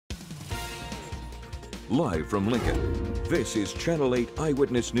live from Lincoln. This is Channel 8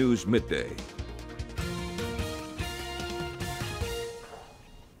 Eyewitness News Midday.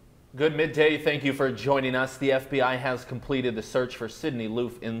 Good midday. Thank you for joining us. The FBI has completed the search for Sydney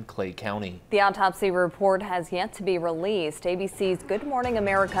Loofe in Clay County. The autopsy report has yet to be released. ABC's Good Morning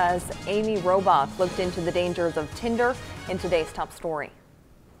America's Amy Robach looked into the dangers of Tinder in today's top story.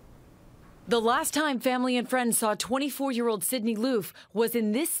 The last time family and friends saw 24-year-old Sydney Loofe was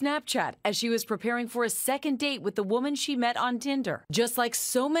in this Snapchat as she was preparing for a second date with the woman she met on Tinder. Just like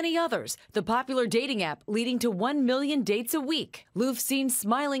so many others, the popular dating app leading to 1 million dates a week. Loofe seen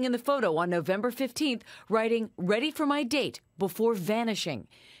smiling in the photo on November 15th, writing, "Ready for my date," before vanishing.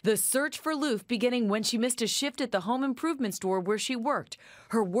 The search for Loofe beginning when she missed a shift at the home improvement store where she worked.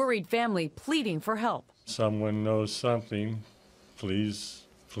 Her worried family pleading for help. Someone knows something,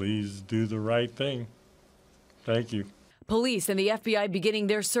 Please do the right thing. Thank you. Police and the FBI beginning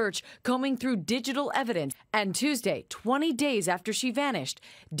their search, combing through digital evidence. And Tuesday, 20 days after she vanished,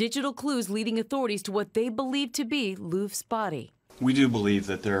 digital clues leading authorities to what they believe to be Loofe's body. We do believe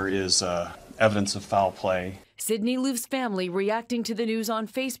that there is evidence of foul play. Sydney Loofe's family reacting to the news on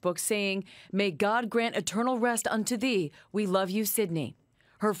Facebook saying, "May God grant eternal rest unto thee. We love you, Sydney."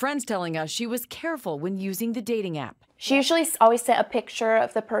 Her friends telling us she was careful when using the dating app. She usually always sent a picture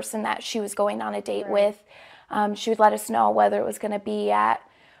of the person that she was going on a date with. She would let us know whether it was going to be at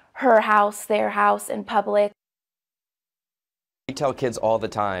her house, their house, in public. We tell kids all the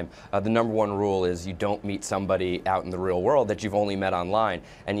time, the number one rule is you don't meet somebody out in the real world that you've only met online.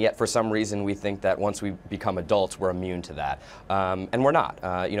 And yet, for some reason, we think that once we become adults, we're immune to that. And we're not.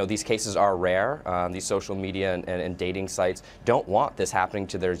 These cases are rare. These social media and dating sites don't want this happening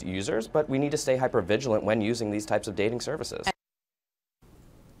to their users, but we need to stay hyper-vigilant when using these types of dating services.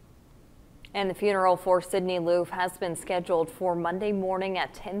 And the funeral for Sydney Loofe has been scheduled for Monday morning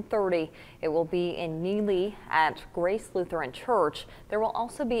at 10:30. It will be in Neely at Grace Lutheran Church. There will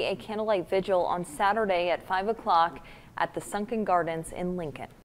also be a candlelight vigil on Saturday at 5 o'clock at the Sunken Gardens in Lincoln.